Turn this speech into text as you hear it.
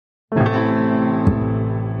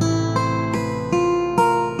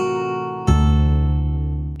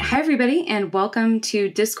everybody, and welcome to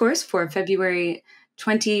Discourse for February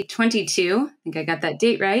 2022. I think I got that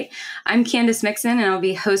date right. I'm Candace Mixon, and I'll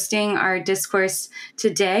be hosting our discourse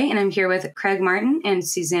today, and I'm here with Craig Martin and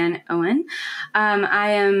Suzanne Owen.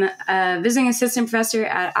 I am a visiting assistant professor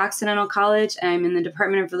at Occidental College. I'm in the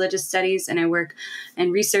Department of Religious Studies, and I work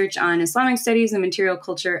and research on Islamic studies and material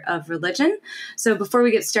culture of religion. So before we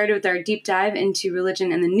get started with our deep dive into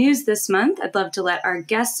religion and the news this month, I'd love to let our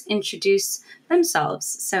guests introduce themselves.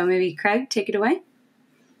 So maybe Craig, take it away.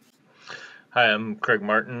 Hi, I'm Craig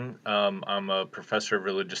Martin. I'm a professor of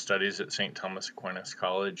religious studies at St. Thomas Aquinas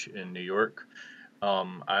College in New York.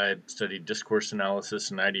 I studied discourse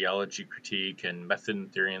analysis and ideology critique and method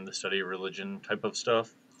and theory in the study of religion type of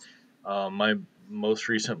stuff. My most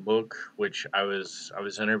recent book, which I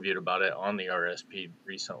was interviewed about it on the RSP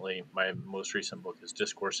recently, my most recent book is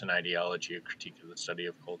Discourse and Ideology, a critique of the study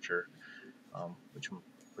of culture, which I'm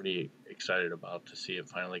pretty excited about to see it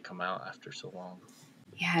finally come out after so long.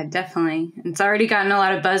 Yeah, definitely. It's already gotten a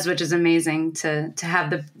lot of buzz, which is amazing to have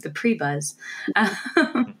the pre-buzz.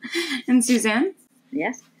 And Suzanne?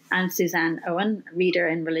 Yes, I'm Suzanne Owen, reader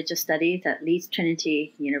in religious studies at Leeds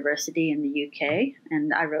Trinity University in the UK,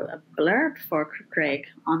 and I wrote a blurb for Craig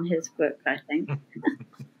on his book, I think.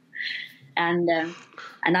 And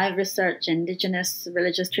I research indigenous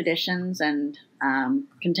religious traditions and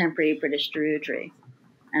contemporary British Druidry,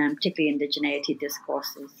 particularly indigeneity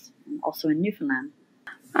discourses, and also in Newfoundland.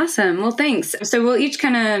 Awesome. Well, thanks. So we'll each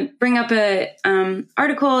kind of bring up a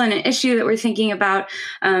article and an issue that we're thinking about,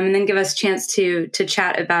 and then give us a chance to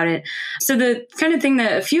chat about it. So the kind of thing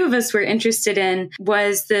that a few of us were interested in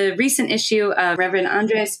was the recent issue of Reverend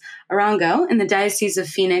Andres Arango in the Diocese of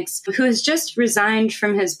Phoenix, who has just resigned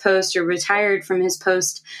from his post or retired from his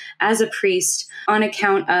post as a priest on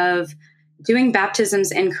account of doing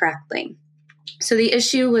baptisms incorrectly. So the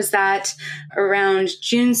issue was that around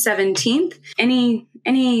June 17th,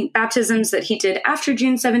 any baptisms that he did after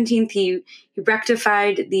June 17th, he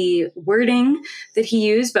rectified the wording that he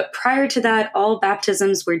used. But prior to that, all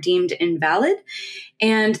baptisms were deemed invalid.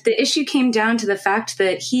 And the issue came down to the fact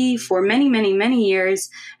that he, for many, many, many years,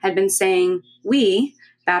 had been saying, "We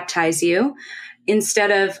baptize you," instead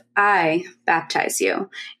of "I baptize you."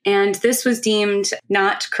 And this was deemed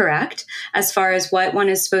not correct as far as what one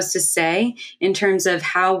is supposed to say in terms of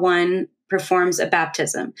how one performs a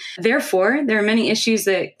baptism. Therefore, there are many issues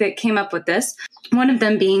that came up with this. One of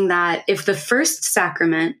them being that if the first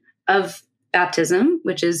sacrament of baptism,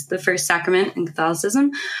 which is the first sacrament in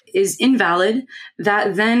Catholicism, is invalid,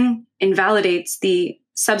 that then invalidates the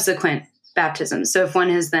subsequent baptism. So if one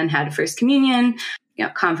has then had first communion,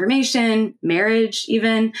 confirmation, marriage,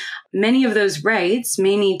 even, many of those rites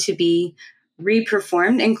may need to be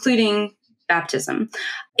reperformed, including baptism.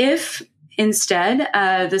 If instead,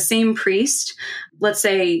 the same priest, let's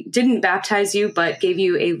say, didn't baptize you, but gave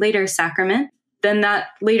you a later sacrament, then that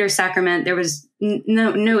later sacrament, there was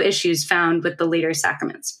no issues found with the later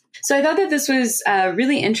sacraments. So I thought that this was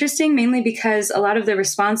really interesting, mainly because a lot of the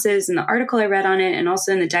responses in the article I read on it and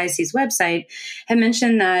also in the diocese website had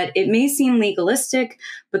mentioned that it may seem legalistic,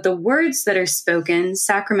 but the words that are spoken,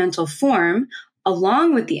 sacramental form,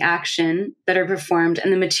 along with the action that are performed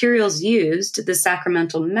and the materials used, the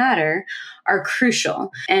sacramental matter, are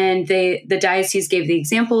crucial. And the diocese gave the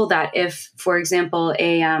example that if, for example,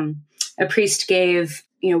 a priest gave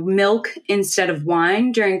milk instead of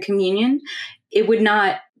wine during communion, it would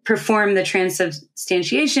not perform the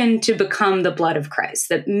transubstantiation to become the blood of Christ,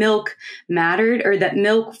 that milk mattered, or that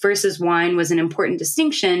milk versus wine was an important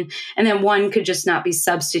distinction, and that one could just not be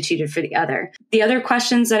substituted for the other. The other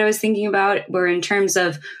questions that I was thinking about were in terms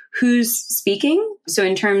of who's speaking. So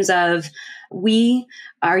in terms of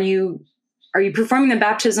are you performing the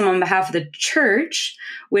baptism on behalf of the church,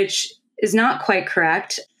 which is not quite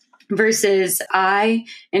correct, versus I,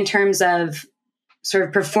 in terms of sort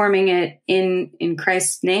of performing it in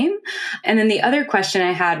Christ's name. And then the other question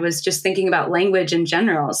I had was just thinking about language in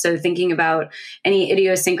general. So thinking about any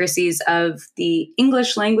idiosyncrasies of the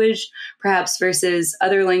English language, perhaps versus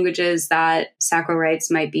other languages that sacral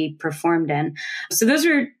rites might be performed in. So those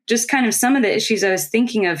are just kind of some of the issues I was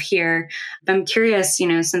thinking of here. I'm curious,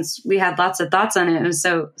 since we had lots of thoughts on it, it was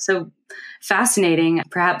so fascinating.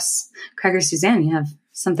 Perhaps Craig or Suzanne, you have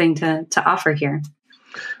something to offer here.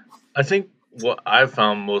 I think what I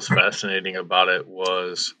found most fascinating about it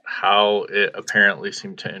was how it apparently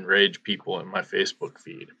seemed to enrage people in my Facebook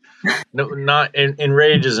feed. No, not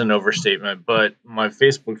enrage is an overstatement, but my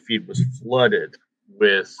Facebook feed was flooded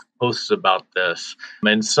with posts about this,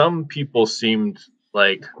 and some people seemed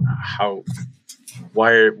like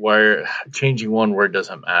why changing one word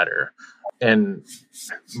doesn't matter. And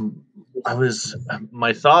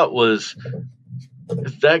my thought was,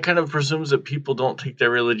 that kind of presumes that people don't take their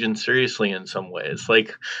religion seriously in some ways.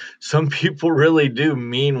 Like, some people really do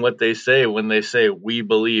mean what they say when they say, we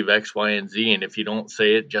believe X, Y, and Z. And if you don't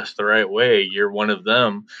say it just the right way, you're one of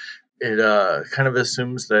them. It kind of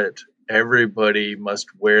assumes that everybody must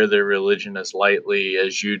wear their religion as lightly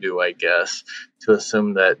as you do, I guess, to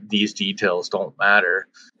assume that these details don't matter.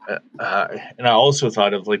 And I also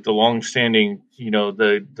thought of like the longstanding,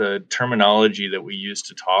 the terminology that we use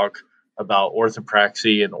to talk about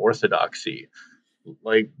orthopraxy and orthodoxy.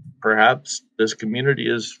 Like, perhaps this community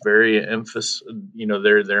is very their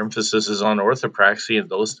emphasis is on orthopraxy, and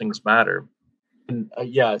those things matter. And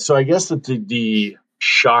so I guess that the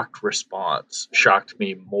shocked response shocked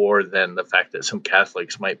me more than the fact that some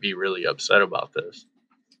Catholics might be really upset about this.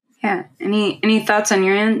 Yeah. Any thoughts on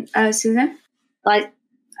your end, Suzanne? I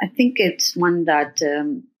think it's one that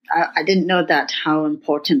I didn't know that how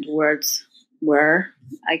important words were,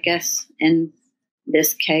 I guess, in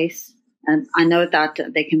this case. And I know that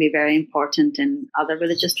they can be very important in other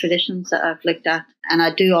religious traditions that I've looked at. And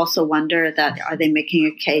I do also wonder that, are they making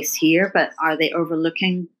a case here, but are they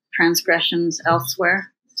overlooking transgressions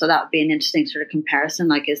elsewhere? So that would be an interesting sort of comparison.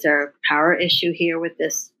 Like, is there a power issue here with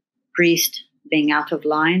this priest being out of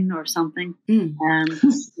line or something?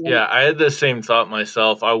 Yeah, I had the same thought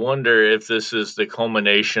myself. I wonder if this is the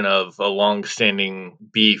culmination of a long-standing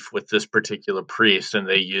beef with this particular priest, and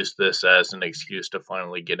they use this as an excuse to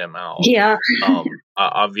finally get him out. Yeah.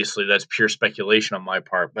 Obviously, that's pure speculation on my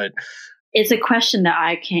part, but it's a question that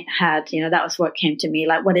I had. That was what came to me.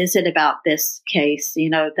 Like, what is it about this case,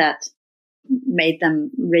 that made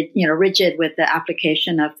them, rigid with the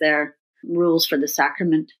application of their rules for the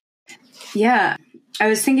sacrament? Yeah, I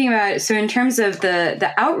was thinking about it. So in terms of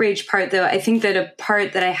the outrage part, though, I think that a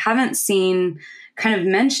part that I haven't seen kind of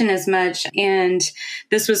mentioned as much, and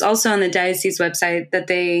this was also on the diocese website, that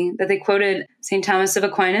they quoted St. Thomas of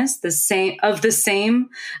Aquinas, the same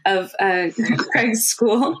of Craig's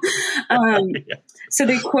school. So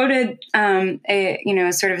they quoted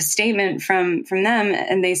a sort of a statement from them,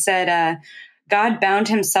 and they said, God bound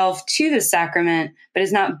himself to the sacrament, but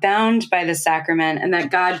is not bound by the sacrament, and that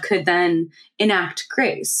God could then enact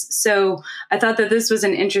grace. So I thought that this was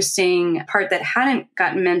an interesting part that hadn't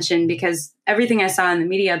gotten mentioned, because everything I saw in the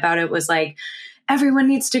media about it was like, everyone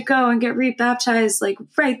needs to go and get rebaptized, like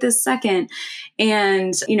right this second,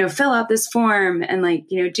 and, fill out this form and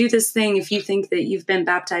do this thing if you think that you've been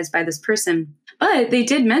baptized by this person. But they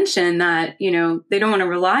did mention that, they don't want to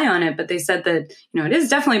rely on it, but they said that, it is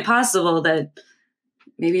definitely possible that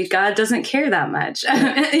maybe God doesn't care that much,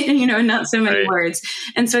 not so many words.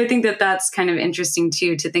 And so I think that that's kind of interesting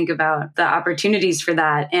too, to think about the opportunities for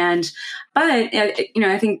that. But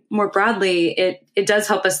I think more broadly, it does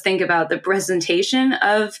help us think about the presentation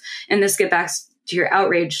of, and this gets back to your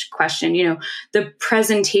outrage question, the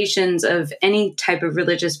presentations of any type of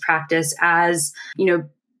religious practice as,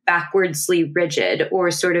 backwardsly rigid or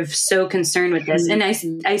sort of so concerned with this. And I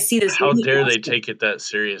see this. How dare they take it that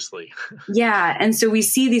seriously? Yeah. And so we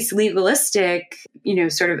see these legalistic,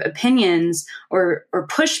 sort of opinions or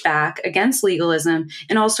pushback against legalism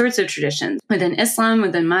in all sorts of traditions. Within Islam,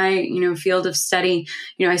 within my, field of study,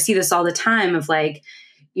 I see this all the time of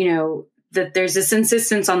that there's this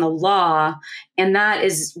insistence on the law, and that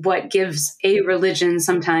is what gives a religion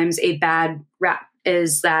sometimes a bad rap,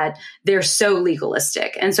 is that they're so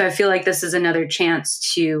legalistic. And so I feel like this is another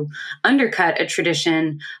chance to undercut a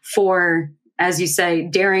tradition for, as you say,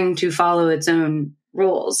 daring to follow its own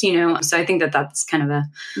rules, So I think that that's kind of a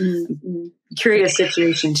curious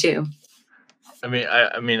situation too.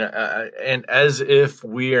 And as if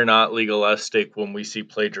we are not legalistic when we see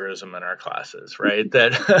plagiarism in our classes, right?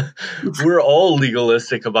 That we're all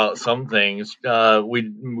legalistic about some things.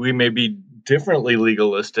 We may be differently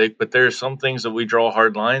legalistic, but there are some things that we draw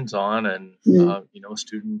hard lines on, and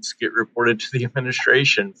students get reported to the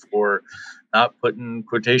administration for not putting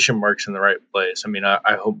quotation marks in the right place.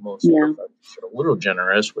 I hope most professors are a little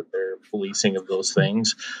generous with their policing of those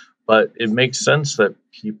things, but it makes sense that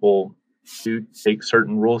people do take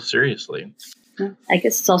certain rules seriously. I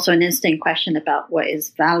guess it's also an interesting question about what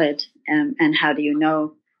is valid, and how do you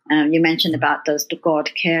know? You mentioned about does God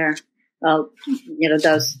care? Well,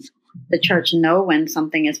 does the church know when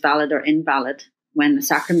something is valid or invalid when the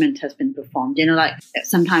sacrament has been performed?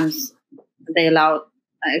 Sometimes they allow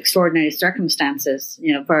extraordinary circumstances,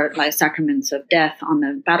 for like sacraments of death on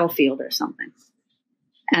the battlefield or something.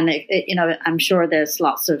 And I'm sure there's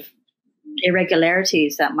lots of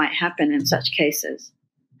irregularities that might happen in such cases.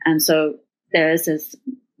 And so there is this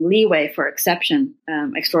leeway for exception,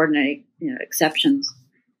 extraordinary, exceptions.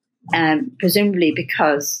 presumably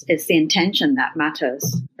because it's the intention that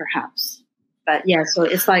matters, perhaps. But yeah, so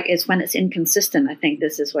it's when it's inconsistent, I think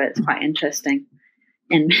this is where it's quite interesting,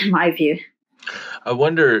 in my view. I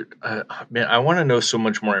wonder, man, I want to know so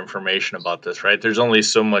much more information about this, right? There's only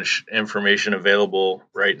so much information available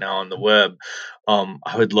right now on the web.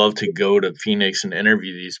 I would love to go to Phoenix and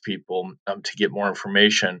interview these people to get more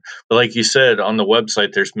information. But like you said, on the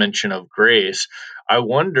website, there's mention of grace. I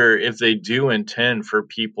wonder if they do intend for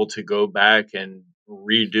people to go back and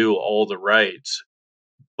redo all the rights,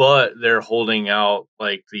 but they're holding out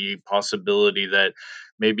like the possibility that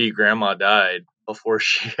maybe grandma died before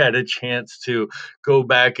she had a chance to go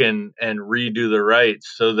back and redo the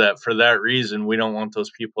rights, so that for that reason we don't want those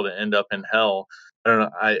people to end up in hell. I don't know.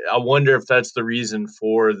 I wonder if that's the reason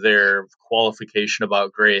for their qualification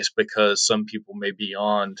about grace, because some people may be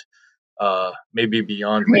beyond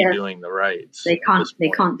redoing the rights. They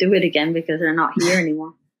can't do it again because they're not here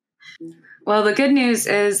anymore. Well, the good news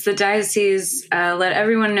is the diocese let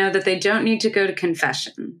everyone know that they don't need to go to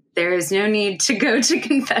confession. There is no need to go to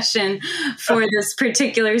confession for this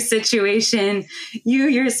particular situation. You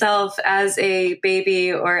yourself, as a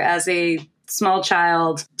baby or as a small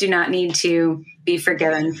child, do not need to be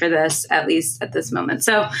forgiven for this, at least at this moment.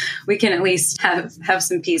 So we can at least have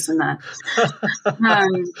some peace in that.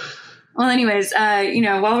 Well, anyways,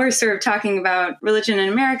 while we're sort of talking about religion in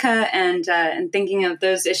America and thinking of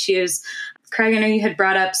those issues, Craig, I know you had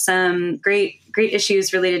brought up some great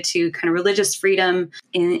issues related to kind of religious freedom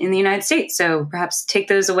in the United States. So perhaps take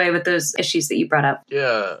those away with those issues that you brought up.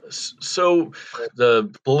 Yeah. So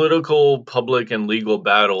the political, public, and legal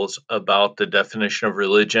battles about the definition of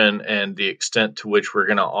religion and the extent to which we're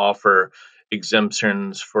going to offer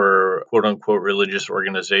exemptions for quote unquote religious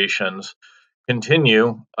organizations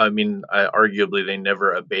continue. I mean, arguably they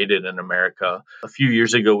never abated in America. A few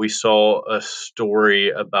years ago, we saw a story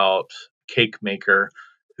about a cake maker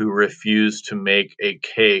who refused to make a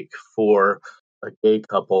cake for a gay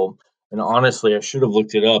couple. And honestly, I should have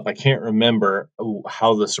looked it up. I can't remember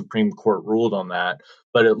how the Supreme Court ruled on that,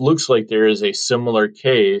 but it looks like there is a similar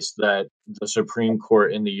case that the Supreme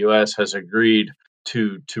Court in the U.S. has agreed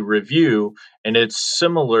to review, and it's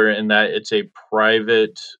similar in that it's a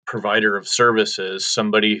private provider of services,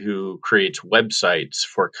 somebody who creates websites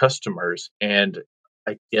for customers. And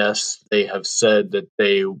I guess they have said that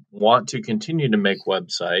they want to continue to make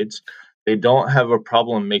websites. They don't have a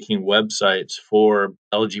problem making websites for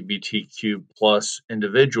LGBTQ plus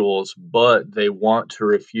individuals, but they want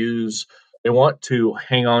to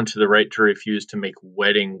hang on to the right to refuse to make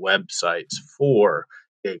wedding websites for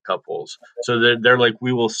gay couples. So they're like,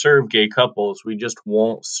 we will serve gay couples. We just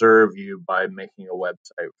won't serve you by making a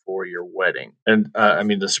website for your wedding. And I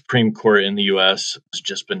mean, the Supreme Court in the U.S. has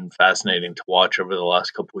just been fascinating to watch over the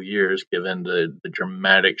last couple of years, given the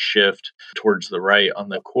dramatic shift towards the right on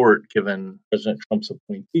the court, given President Trump's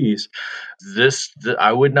appointees.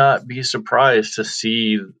 I would not be surprised to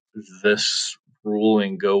see this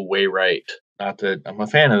ruling go way right. Not that I'm a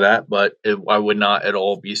fan of that, but I would not at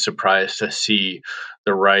all be surprised to see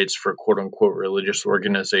the rights for quote unquote religious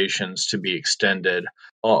organizations to be extended.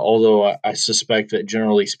 Although I suspect that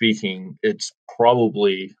generally speaking, it's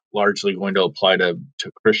probably largely going to apply to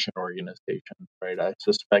Christian organizations, right? I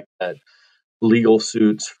suspect that legal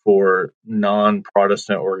suits for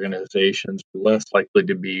non-Protestant organizations are less likely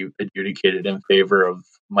to be adjudicated in favor of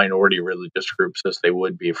minority religious groups as they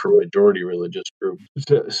would be for majority religious groups.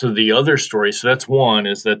 So the other story, so that's one,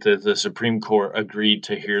 is that the Supreme Court agreed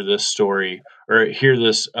to hear this story or hear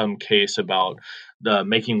this case about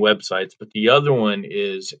making websites. But the other one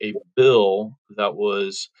is a bill that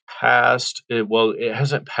was passed. It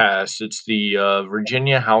hasn't passed. It's the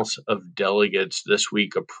Virginia House of Delegates this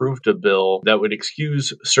week approved a bill that would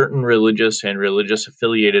excuse certain religious and religious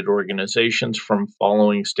affiliated organizations from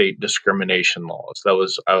following state discrimination laws.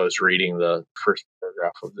 I was reading the first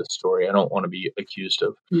paragraph of this story. I don't want to be accused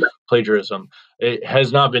of plagiarism. It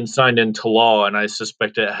has not been signed into law, and I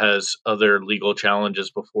suspect it has other legal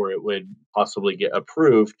challenges before it would possibly get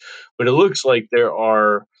approved. But it looks like there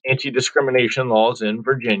are anti-discrimination laws in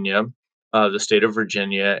Virginia, the state of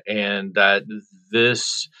Virginia, and that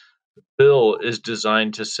this bill is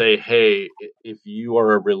designed to say, hey, if you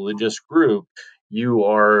are a religious group, you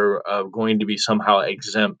are going to be somehow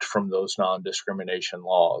exempt from those non-discrimination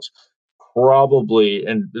laws. Probably,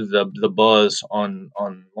 and the buzz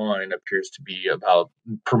online appears to be about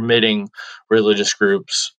permitting religious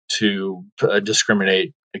groups to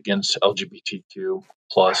discriminate against LGBTQ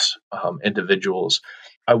plus individuals.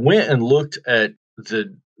 I went and looked at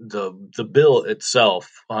the the bill itself,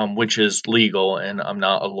 which is legal, and I'm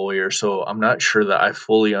not a lawyer, so I'm not sure that I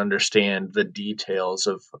fully understand the details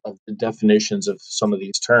of the definitions of some of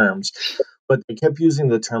these terms, but they kept using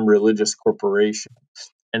the term religious corporation.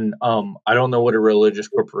 And I don't know what a religious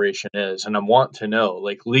corporation is, and I want to know,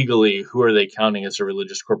 like, legally, who are they counting as a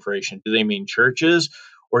religious corporation? Do they mean churches,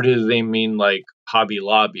 or do they mean like Hobby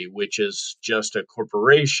Lobby, which is just a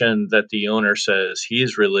corporation that the owner says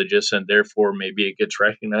he's religious, and therefore maybe it gets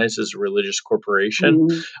recognized as a religious corporation?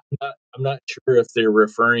 Mm. I'm not sure if they're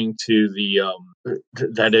referring to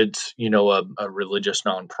that it's a religious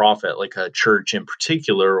nonprofit like a church in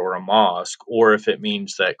particular or a mosque, or if it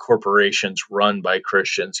means that corporations run by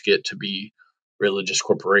Christians get to be religious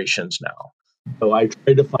corporations now. So I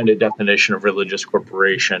tried to find a definition of religious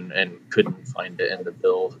corporation and couldn't find it in the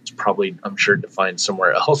bill. It's probably, I'm sure, defined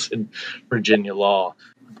somewhere else in Virginia law.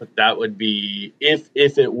 But that would be, if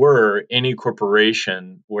it were any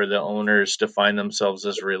corporation where the owners define themselves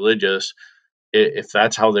as religious, if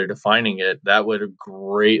that's how they're defining it, that would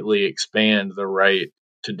greatly expand the right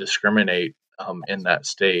to discriminate in that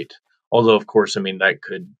state. Although, of course, I mean, that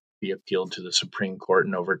could be appealed to the Supreme Court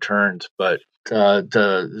and overturned. But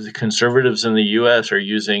the conservatives in the U.S. are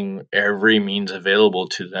using every means available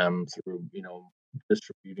to them through,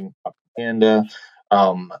 distributing propaganda,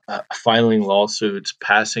 filing lawsuits,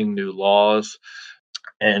 passing new laws,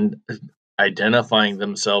 and identifying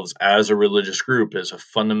themselves as a religious group is a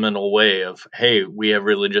fundamental way of, hey, we have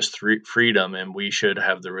religious freedom and we should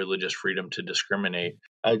have the religious freedom to discriminate.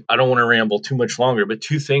 I don't want to ramble too much longer, but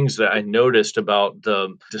two things that I noticed about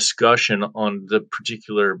the discussion on the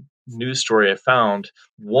particular news story I found.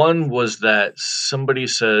 One was that somebody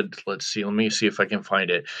said, let me see if I can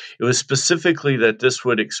find it. It was specifically that this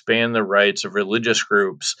would expand the rights of religious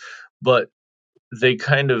groups, but they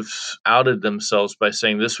kind of outed themselves by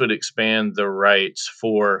saying this would expand the rights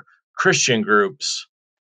for Christian groups.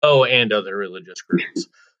 Oh, and other religious groups.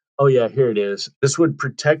 Oh, yeah, here it is. This would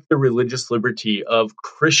protect the religious liberty of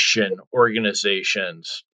Christian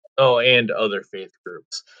organizations. Oh, and other faith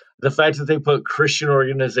groups. The fact that they put Christian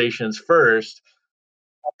organizations first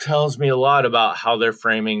tells me a lot about how they're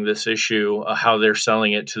framing this issue, how they're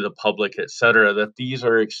selling it to the public, etc., that these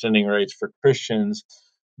are extending rights for Christians.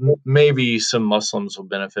 Maybe some Muslims will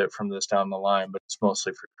benefit from this down the line, but it's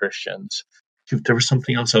mostly for Christians. There was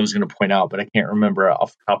something else I was going to point out, but I can't remember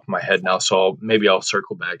off the top of my head now, so maybe I'll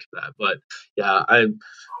circle back to that. But yeah,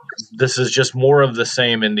 this is just more of the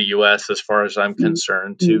same in the U.S. as far as I'm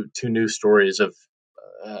concerned. Two news stories of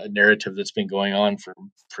a narrative that's been going on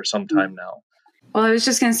for some time now. Well, I was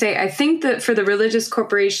just going to say, I think that for the religious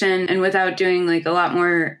corporation, and without doing like a lot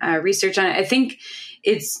more research on it, I think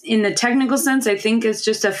it's, in the technical sense, I think it's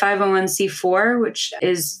just a 501c4, which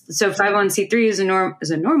is, so 501c3 is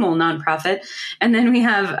a normal nonprofit. And then we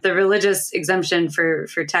have the religious exemption for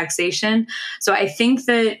taxation. So I think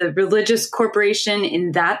that the religious corporation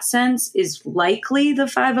in that sense is likely the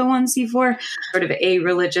 501c4, sort of a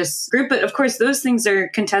religious group. But of course, those things are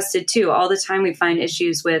contested too. All the time we find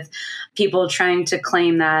issues with people trying to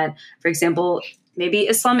claim that, for example, maybe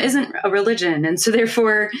Islam isn't a religion and so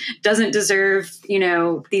therefore doesn't deserve,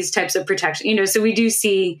 these types of protection. So we do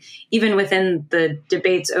see, even within the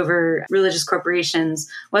debates over religious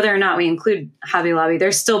corporations, whether or not we include Hobby Lobby,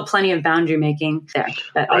 there's still plenty of boundary making there.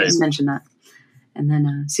 But I'll just mention that. And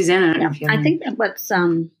then Suzanne, I don't know if you have think that what's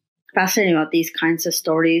fascinating about these kinds of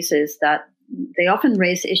stories is that they often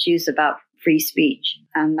raise issues about free speech.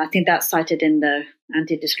 And I think that's cited in the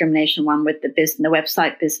anti-discrimination one with the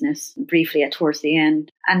website business briefly towards the end.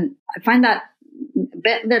 And I find that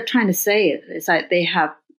they're trying to say is that they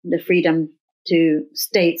have the freedom to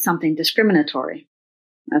state something discriminatory.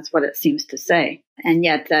 That's what it seems to say. And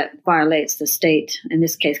yet that violates the state, in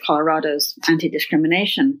this case, Colorado's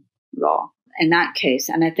anti-discrimination law in that case.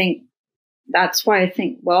 And I think that's why I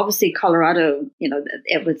think, well, obviously Colorado,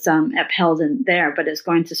 it was upheld in there, but it's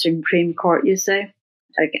going to Supreme Court, you say,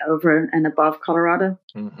 like over and above Colorado?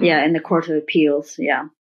 Mm-hmm. Yeah, in the Court of Appeals, yeah.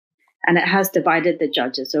 And it has divided the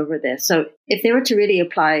judges over this. So if they were to really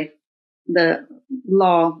apply the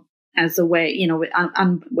law as a way,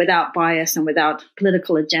 without bias and without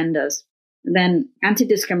political agendas, then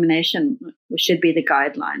anti-discrimination should be the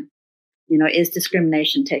guideline. Is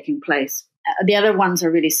discrimination taking place? The other ones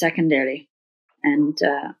are really secondary. And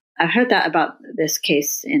I heard that about this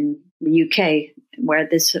case in the UK, where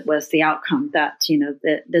this was the outcome, that,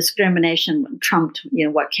 the discrimination trumped,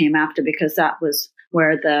 what came after, because that was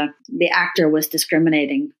where the actor was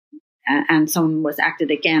discriminating and someone was acted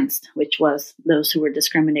against, which was those who were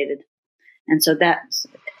discriminated. And so that's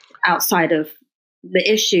outside of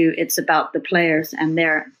the issue. It's about the players and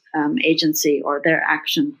their agency or their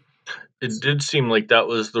action. It did seem like that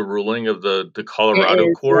was the ruling of the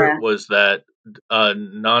Colorado court, was that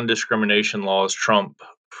non-discrimination laws trump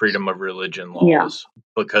freedom of religion laws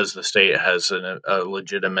because the state has a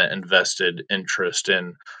legitimate invested interest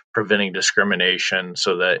in preventing discrimination,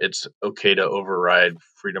 so that it's okay to override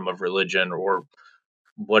freedom of religion or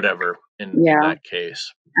whatever in that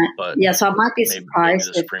case. But so I might be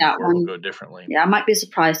surprised if that one will go differently. Yeah, I might be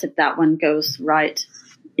surprised if that one goes right,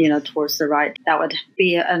 towards the right. That would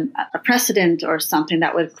be a precedent or something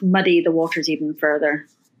that would muddy the waters even further.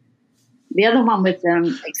 The other one with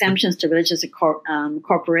exemptions to religious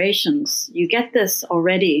corporations, you get this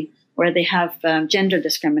already where they have gender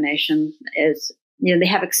discrimination. They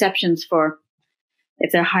have exceptions for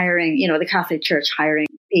if they're hiring, the Catholic Church hiring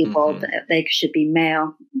people, they should be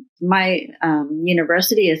male. My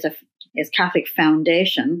university is Catholic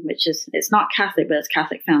Foundation, it's not Catholic, but it's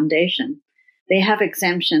Catholic Foundation. They have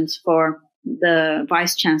exemptions for the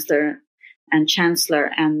vice chancellor and chancellor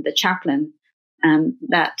and the chaplain,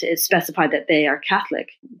 that is specified that they are Catholic,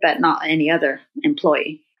 but not any other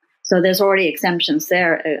employee. So there's already exemptions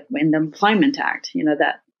there in the Employment Act,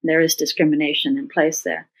 that there is discrimination in place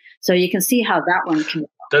there. So you can see how that one can.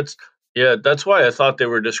 That's why I thought they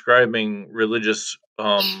were describing religious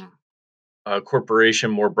corporation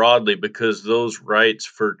more broadly, because those rights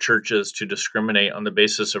for churches to discriminate on the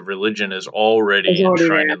basis of religion is already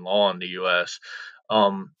enshrined in law in the U.S.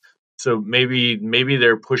 So maybe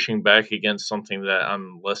they're pushing back against something that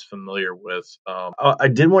I'm less familiar with. I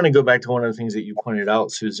did want to go back to one of the things that you pointed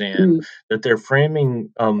out, Suzanne, that they're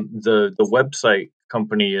framing the website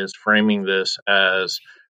company is framing this as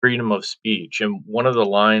freedom of speech. And one of the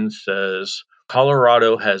lines says,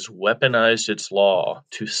 Colorado has weaponized its law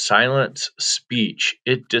to silence speech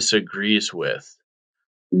it disagrees with.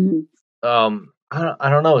 I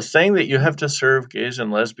don't know. Saying that you have to serve gays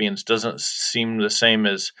and lesbians doesn't seem the same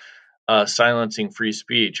as silencing free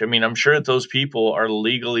speech. I mean, I'm sure that those people are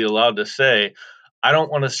legally allowed to say, I don't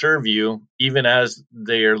want to serve you, even as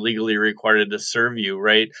they are legally required to serve you,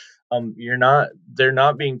 right? They're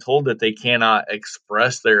not being told that they cannot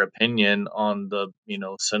express their opinion on the,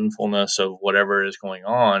 sinfulness of whatever is going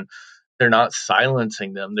on. They're not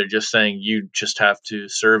silencing them. They're just saying you just have to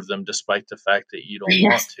serve them despite the fact that you don't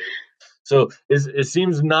want to. So it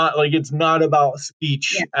seems not like it's not about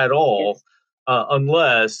speech at all.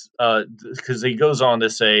 Unless, because he goes on to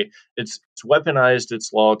say it's weaponized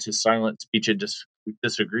its law to silence speech it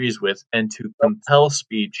disagrees with and to compel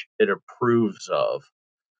speech it approves of.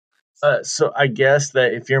 So I guess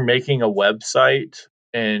that if you're making a website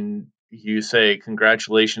and you say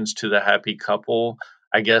congratulations to the happy couple,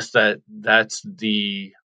 I guess that's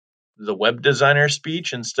the web designer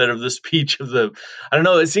speech instead of the speech of I don't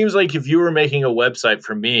know. It seems like if you were making a website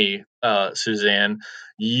for me, Suzanne,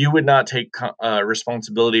 you would not take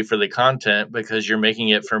responsibility for the content because you're making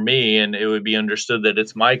it for me, and it would be understood that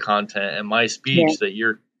it's my content and my speech that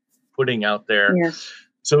you're putting out there. Yes.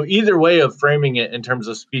 So either way of framing it in terms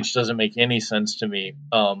of speech doesn't make any sense to me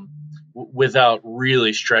without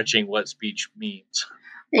really stretching what speech means.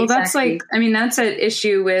 Well, that's that's an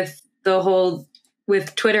issue with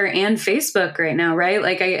with Twitter and Facebook right now, right?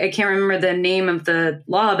 Like I can't remember the name of the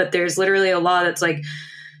law, but there's literally a law that's like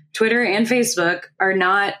Twitter and Facebook are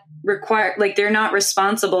not required, like they're not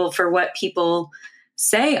responsible for what people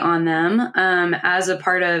say on them as a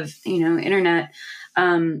part of, internet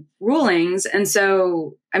rulings. And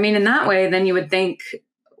so, in that way, then you would think,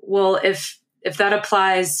 well, if that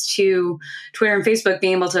applies to Twitter and Facebook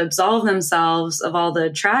being able to absolve themselves of all the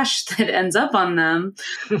trash that ends up on them,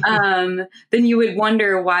 then you would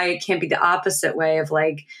wonder why it can't be the opposite way of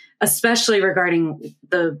like, especially regarding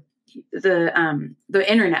the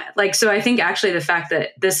internet. Like, so I think actually the fact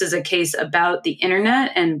that this is a case about the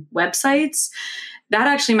internet and websites, that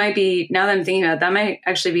actually might be, now that I'm thinking about it, that might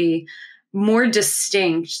actually be more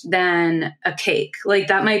distinct than a cake. Like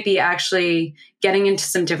that might be actually getting into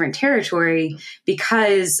some different territory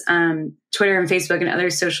because Twitter and Facebook and other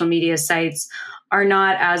social media sites are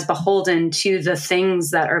not as beholden to the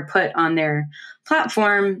things that are put on their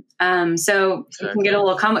platform. So it can get a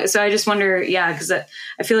little complicated. So I just wonder, because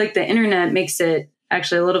I feel like the internet makes it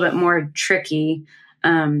actually a little bit more tricky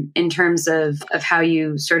in terms of how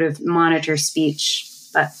you sort of monitor speech.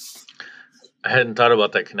 But I hadn't thought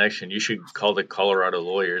about that connection. You should call the Colorado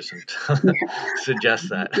lawyers and suggest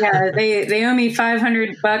that. Yeah, they owe me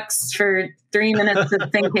 $500 for 3 minutes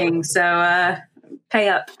of thinking. So pay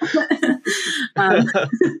up.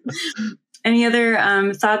 Any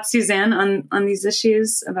other thoughts, Suzanne, on these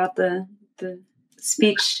issues about the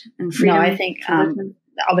speech and freedom? No, I think I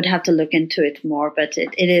would have to look into it more, but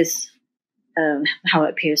it is how it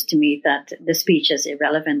appears to me that the speech is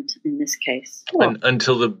irrelevant in this case.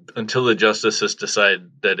 Until the justices decide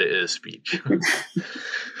that it is speech.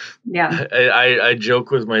 Yeah. I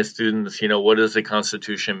joke with my students, what does the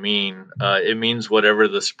Constitution mean? It means whatever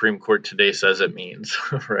the Supreme Court today says it means,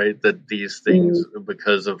 right? That these things,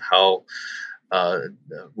 because of how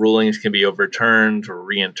rulings can be overturned or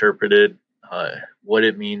reinterpreted, what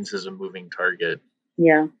it means is a moving target.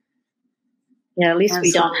 Yeah. Yeah, at least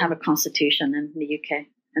we don't have a constitution in the UK.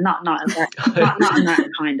 And not in that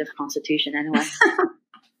kind of constitution anyway.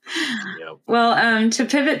 Yep. Well, to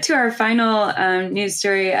pivot to our final news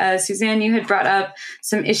story, Suzanne, you had brought up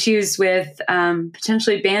some issues with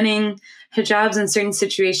potentially banning hijabs in certain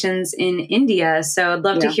situations in India. So I'd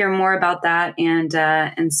love to hear more about that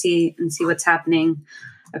and see what's happening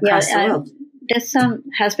across the world. This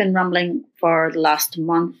has been rumbling for the last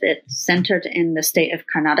month. It's centered in the state of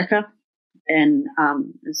Karnataka in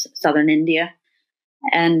southern India,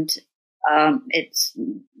 and it's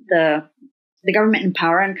the government in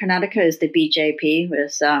power in Karnataka is the BJP,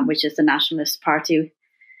 which is the nationalist party,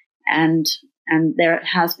 and there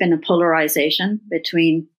has been a polarization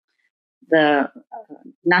between the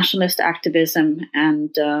nationalist activism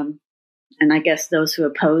and I guess those who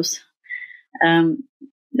oppose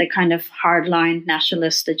the kind of hardline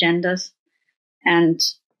nationalist agendas, and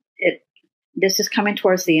this is coming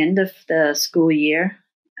towards the end of the school year,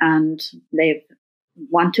 and they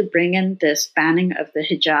want to bring in this banning of the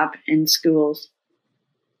hijab in schools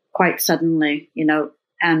quite suddenly,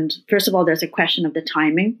 and first of all, there's a question of the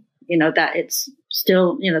timing, that it's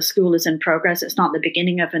still, school is in progress. It's not the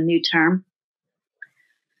beginning of a new term.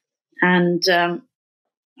 And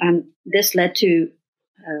this led to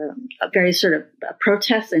a very sort of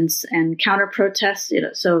protest and counter protests,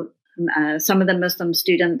 so some of the Muslim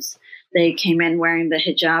students, they came in wearing the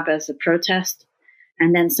hijab as a protest.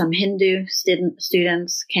 And then some Hindu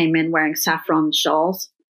students came in wearing saffron shawls.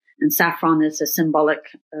 And saffron is a symbolic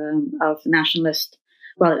of nationalist.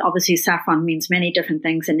 Well, obviously saffron means many different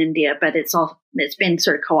things in India, but it's been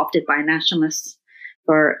sort of co-opted by nationalists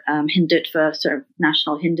for Hindutva, sort of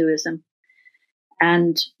national Hinduism.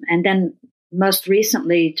 And then most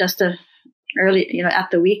recently, just early,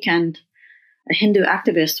 at the weekend, a Hindu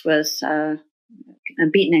activist was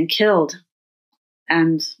beaten and killed,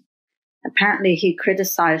 and apparently he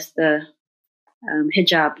criticized the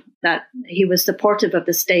hijab, that he was supportive of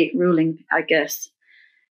the state ruling, I guess,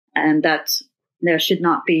 and that they should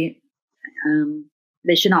not be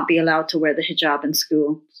allowed to wear the hijab in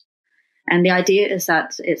school. And the idea is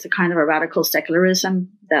that it's a kind of a radical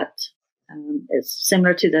secularism that is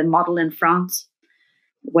similar to the model in France,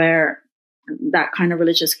 where that kind of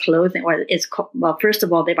religious clothing, first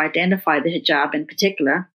of all, they've identified the hijab in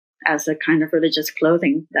particular as a kind of religious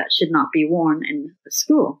clothing that should not be worn in the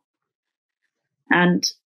school. And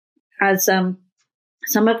as some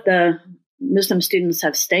of the Muslim students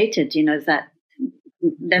have stated, that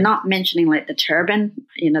they're not mentioning like the turban,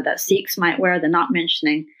 that Sikhs might wear. They're not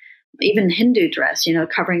mentioning even Hindu dress,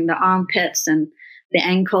 covering the armpits and the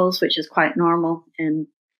ankles, which is quite normal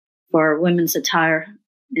for women's attire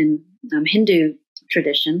in Hindu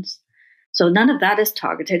traditions. So none of that is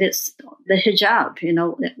targeted. It's the hijab,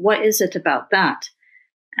 what is it about that?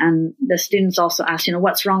 And the students also ask,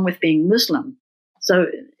 what's wrong with being Muslim? So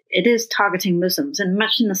it is targeting Muslims, and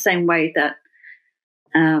much in the same way that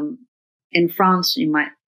in France, you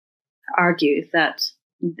might argue that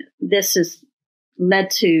this has led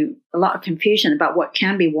to a lot of confusion about what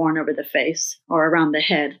can be worn over the face or around the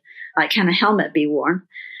head. Like, can a helmet be worn?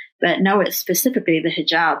 But no, it's specifically the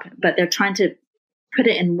hijab, but they're trying to put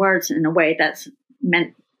it in words in a way that's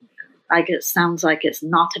meant, like it sounds like it's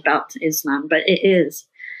not about Islam, but it is.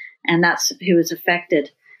 And that's who is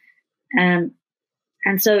affected. And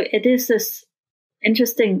so it is this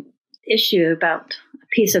interesting issue about a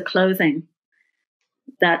piece of clothing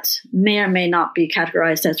that may or may not be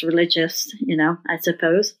categorized as religious, I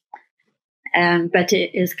suppose. But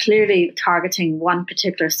it is clearly targeting one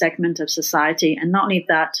particular segment of society. And not only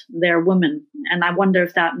that, they're women. And I wonder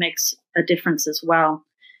if that makes a difference as well.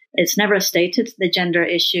 It's never stated, the gender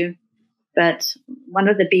issue, but one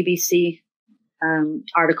of the BBC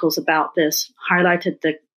articles about this highlighted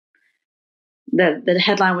the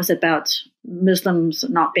headline was about Muslims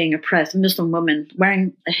not being oppressed. Muslim women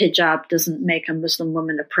wearing a hijab doesn't make a Muslim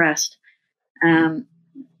woman oppressed. And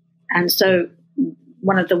so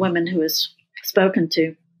one of the women who was spoken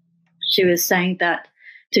to, she was saying that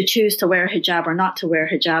to choose to wear hijab or not to wear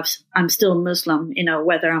hijabs, I'm still Muslim,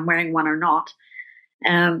 whether I'm wearing one or not.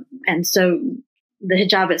 And so the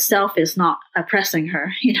hijab itself is not oppressing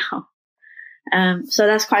her, So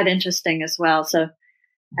that's quite interesting as well. So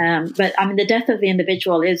But I mean, the death of the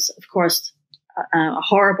individual is, of course, a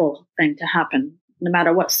horrible thing to happen, no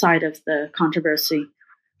matter what side of the controversy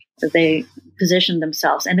that they positioned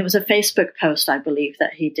themselves. And it was a Facebook post, I believe,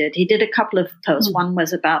 that he did. He did a couple of posts. Mm-hmm. One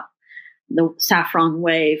was about the saffron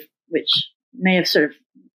wave, which may have sort of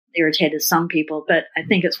irritated some people, but I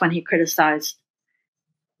think it's when he criticized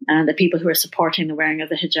the people who are supporting the wearing of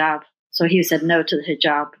the hijab. So he said no to the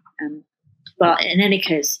hijab. And well, in any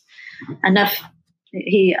case, enough.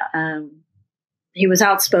 He was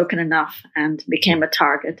outspoken enough and became a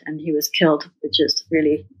target, and he was killed, which is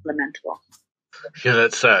really lamentable. Yeah,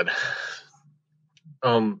 that's sad.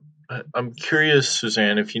 I'm curious,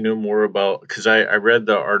 Suzanne, if you know more about, because I read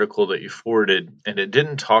the article that you forwarded, and it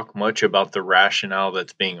didn't talk much about the rationale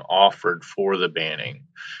that's being offered for the banning.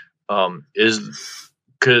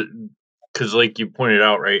 Because like you pointed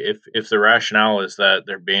out, right, if the rationale is that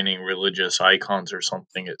they're banning religious icons or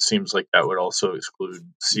something, it seems like that would also exclude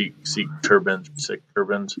Sikh turbans.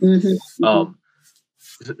 Mm-hmm.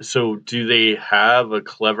 So do they have a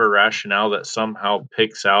clever rationale that somehow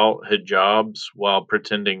picks out hijabs while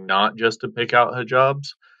pretending not just to pick out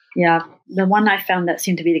hijabs? Yeah, the one I found that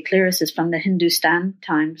seemed to be the clearest is from the Hindustan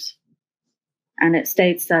Times. And it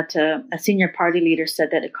states that a senior party leader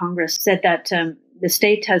said that Congress said that the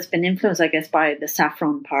state has been influenced, I guess, by the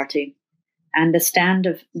Saffron Party. And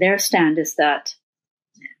their stand is that,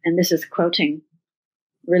 and this is quoting,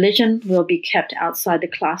 religion will be kept outside the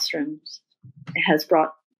classrooms. It has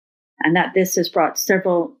brought, and that this has brought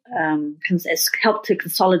several, it's helped to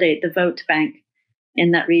consolidate the vote bank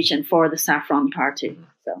in that region for the Saffron Party.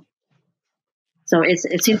 So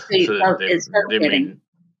it seems to be,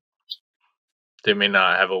 they may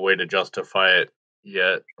not have a way to justify it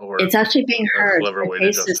yet, or it's actually being heard. The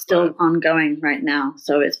case is still ongoing right now,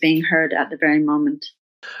 so it's being heard at the very moment.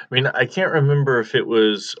 I mean, I can't remember if it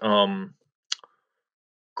was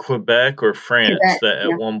Quebec or France that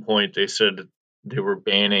at one point they said they were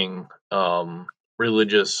banning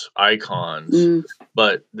religious icons,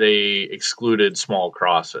 but they excluded small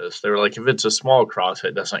crosses. They were like, if it's a small cross,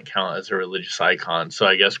 it doesn't count as a religious icon. So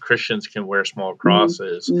I guess Christians can wear small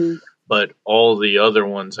crosses, but all the other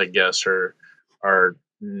ones, I guess, are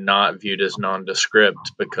not viewed as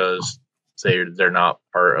nondescript because they're not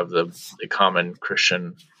part of the common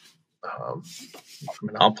Christian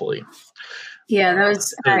monopoly. Yeah, that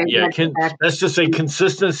was. Let's just say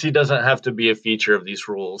consistency doesn't have to be a feature of these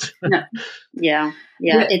rules. No. Yeah.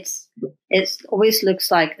 It always looks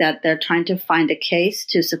like that they're trying to find a case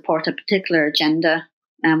to support a particular agenda,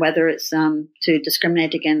 and whether it's to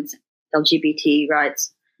discriminate against LGBT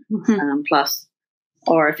rights plus,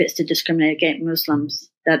 or if it's to discriminate against Muslims,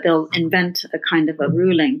 that they'll invent a kind of a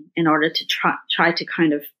ruling in order to try to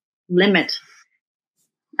kind of limit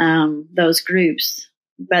those groups.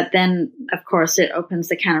 But then, of course, it opens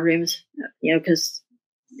the can of worms, because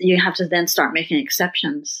you have to then start making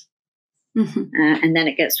exceptions, and then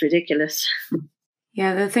it gets ridiculous.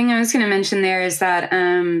 Yeah, the thing I was going to mention there is that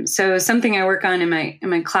so something I work on in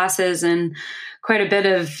my classes, and quite a bit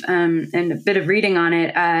of reading on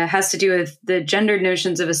it has to do with the gendered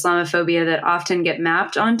notions of Islamophobia that often get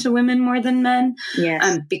mapped onto women more than men,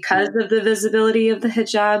 because of the visibility of the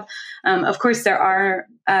hijab. Of course, there are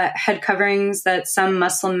head coverings that some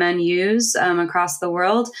Muslim men use across the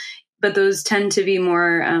world, but those tend to be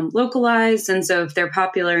more localized. And so if they're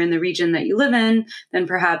popular in the region that you live in, then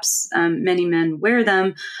perhaps many men wear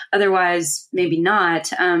them. Otherwise, maybe not.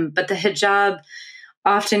 But the hijab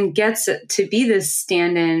often gets to be this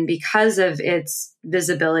stand-in because of its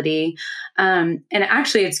visibility. And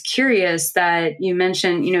actually, it's curious that you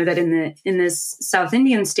mentioned, that in this South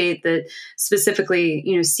Indian state that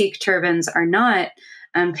specifically, Sikh turbans are not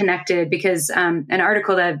connected, because an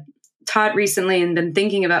article that I've taught recently and been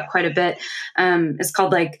thinking about quite a bit is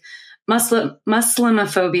called like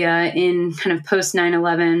Muslimophobia in kind of post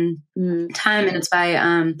 9/11 time, and it's by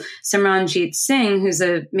Simranjit Singh, who's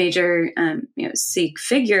a major Sikh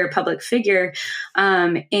public figure,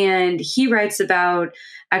 and he writes about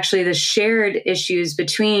actually the shared issues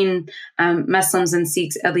between Muslims and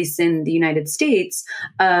Sikhs, at least in the United States,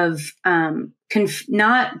 of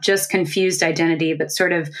not just confused identity, but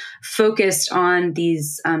sort of focused on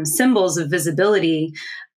these symbols of visibility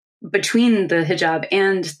between the hijab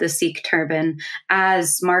and the Sikh turban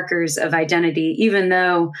as markers of identity, even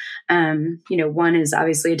though, one is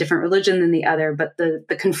obviously a different religion than the other, but the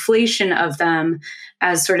conflation of them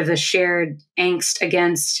as sort of a shared angst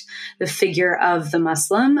against the figure of the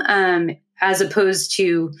Muslim, as opposed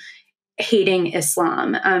to hating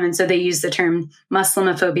Islam. And so they use the term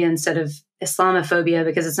Muslimophobia instead of Islamophobia,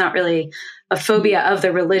 because it's not really a phobia of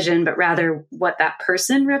the religion, but rather what that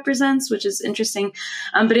person represents, which is interesting.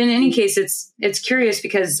 But in any case, it's curious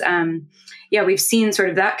because, we've seen sort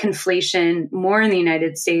of that conflation more in the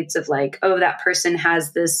United States of like, oh, that person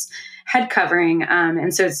has this head covering.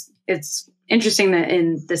 And so it's interesting that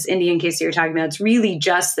in this Indian case that you're talking about, it's really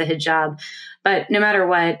just the hijab. But no matter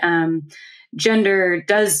what, gender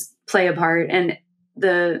does play a part, and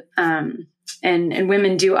and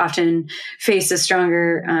women do often face a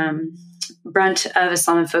stronger brunt of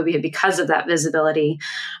Islamophobia because of that visibility.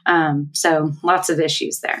 So lots of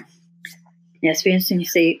issues there. Yes, it's interesting to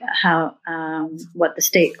see how what the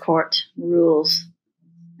state court rules.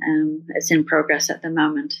 It's in progress at the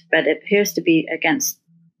moment, but it appears to be against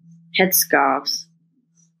headscarves,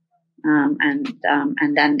 and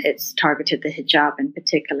then it's targeted the hijab in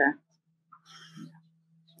particular.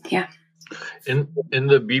 Yeah. In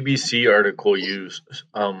the BBC article you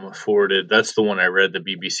forwarded, that's the one I read, the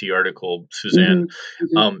BBC article, Suzanne,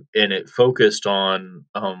 and it focused on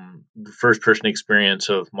the first-person experience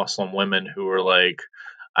of Muslim women who were like,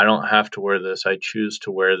 I don't have to wear this, I choose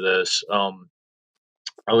to wear this.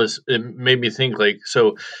 It made me think like,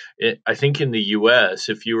 I think in the US,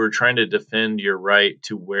 if you were trying to defend your right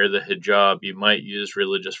to wear the hijab, you might use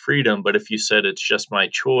religious freedom. But if you said it's just my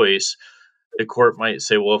choice, the court might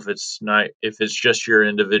say, well, if it's just your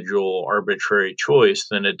individual arbitrary choice,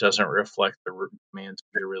 then it doesn't reflect the demands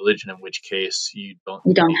of your religion, in which case you don't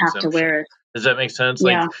have to wear it. Does that make sense?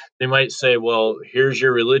 Yeah. Like they might say, well, here's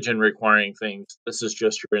your religion requiring things. This is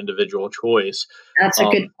just your individual choice. That's a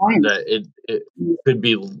good point. That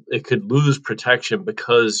it could lose protection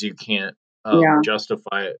because you can't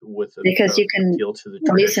justify it with because you can, appeal to the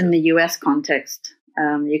at least in the US context,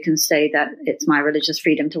 you can say that it's my religious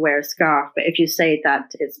freedom to wear a scarf. But if you say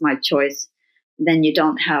that it's my choice, then you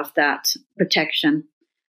don't have that protection.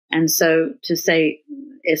 And so to say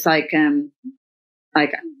it's like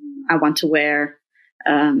I want to wear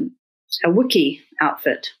a Wookiee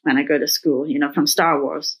outfit when I go to school, from Star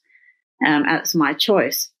Wars. That's my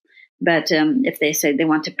choice. But if they say they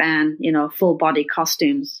want to ban, full body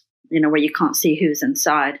costumes, where you can't see who's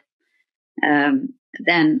inside,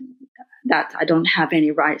 then that I don't have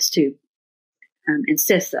any rights to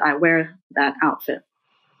insist that I wear that outfit.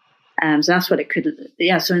 So that's what it could.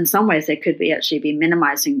 Yeah. So in some ways, they could actually be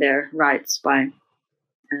minimizing their rights by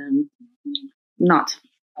not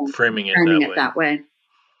framing it that way.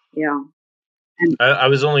 Yeah. I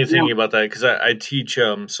was only thinking about that because I teach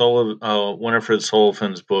Winifred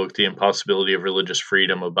Solifan's book, The Impossibility of Religious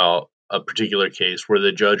Freedom, about a particular case where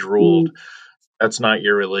the judge ruled that's not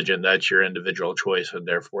your religion, that's your individual choice, and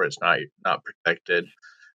therefore it's not protected.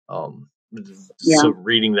 So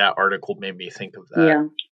reading that article made me think of that. Yeah,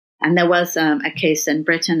 and there was a case in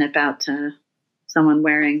Britain about someone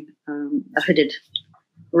wearing a hooded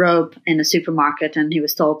robe in a supermarket, and he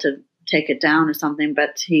was told to take it down or something,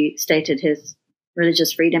 but he stated his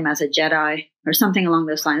religious freedom as a Jedi or something along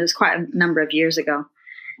those lines. It was quite a number of years ago,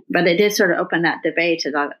 but it did sort of open that debate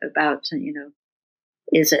about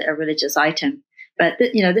is it a religious item? But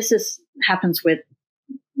this happens with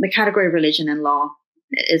the category of religion and law.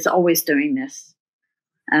 It's always doing this.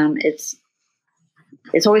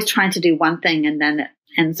 It's always trying to do one thing and then it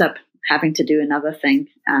ends up having to do another thing,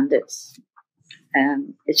 and it's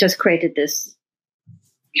just created this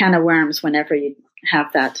can of worms whenever you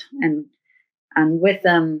have that, and with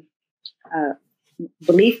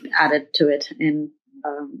belief added to it in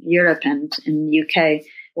Europe and in the UK,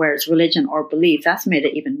 where it's religion or belief, that's made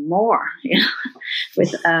it even more.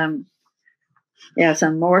 With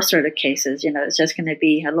some more sort of cases, it's just going to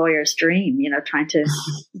be a lawyer's dream, trying to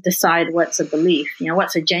decide what's a belief,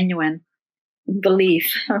 what's a genuine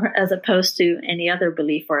belief as opposed to any other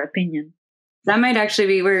belief or opinion. That might actually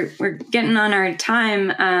be, we're getting on our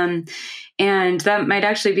time. And that might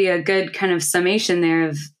actually be a good kind of summation there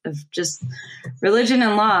of just religion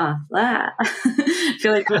and law. I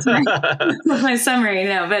feel like that's my summary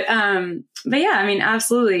now. But yeah, I mean,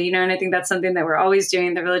 absolutely. And I think that's something that we're always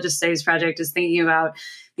doing. The Religious Studies Project is thinking about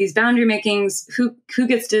these boundary makings. Who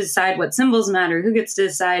gets to decide what symbols matter? Who gets to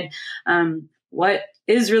decide what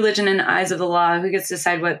is religion in the eyes of the law? Who gets to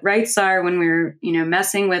decide what rights are when we're,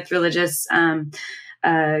 messing with religious,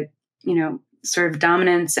 sort of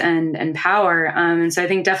dominance and power. And so I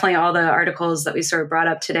think definitely all the articles that we sort of brought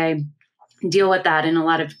up today deal with that in a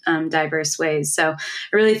lot of diverse ways. So I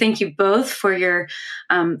really thank you both for your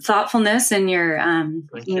thoughtfulness and your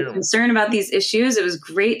concern about these issues. It was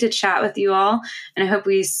great to chat with you all. And I hope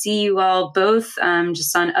we see you all both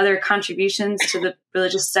just on other contributions to the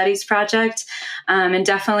Religious Studies Project. And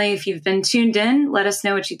definitely, if you've been tuned in, let us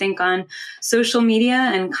know what you think on social media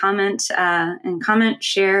and comment,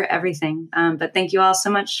 share everything. But thank you all so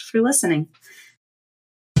much for listening.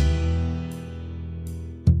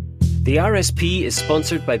 The RSP is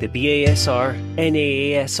sponsored by the BASR,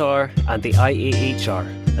 NAASR and the IAHR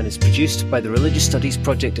and is produced by the Religious Studies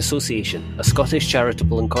Project Association, a Scottish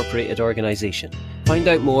charitable incorporated organisation. Find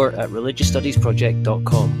out more at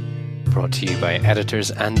religiousstudiesproject.com. Brought to you by editors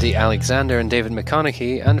Andy Alexander and David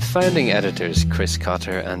McConaughey and founding editors Chris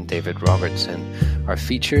Cotter and David Robertson. Our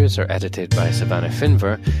features are edited by Savannah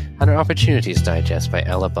Finver and our Opportunities Digest by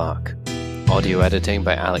Ella Bach. Audio editing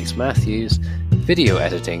by Alex Matthews, video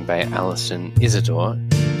editing by Alison Isidore,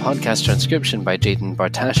 podcast transcription by Jayden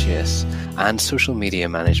Bartashius, and social media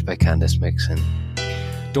managed by Candace Mixon.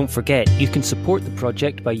 Don't forget, you can support the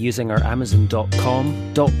project by using our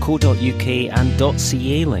Amazon.com, .co.uk and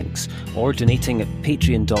 .ca links, or donating at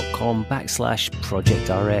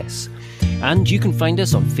patreon.com/projectrs. And you can find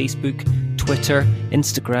us on Facebook, Twitter,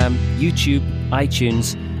 Instagram, YouTube,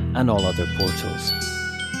 iTunes, and all other portals.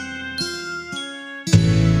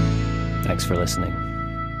 Thanks for listening.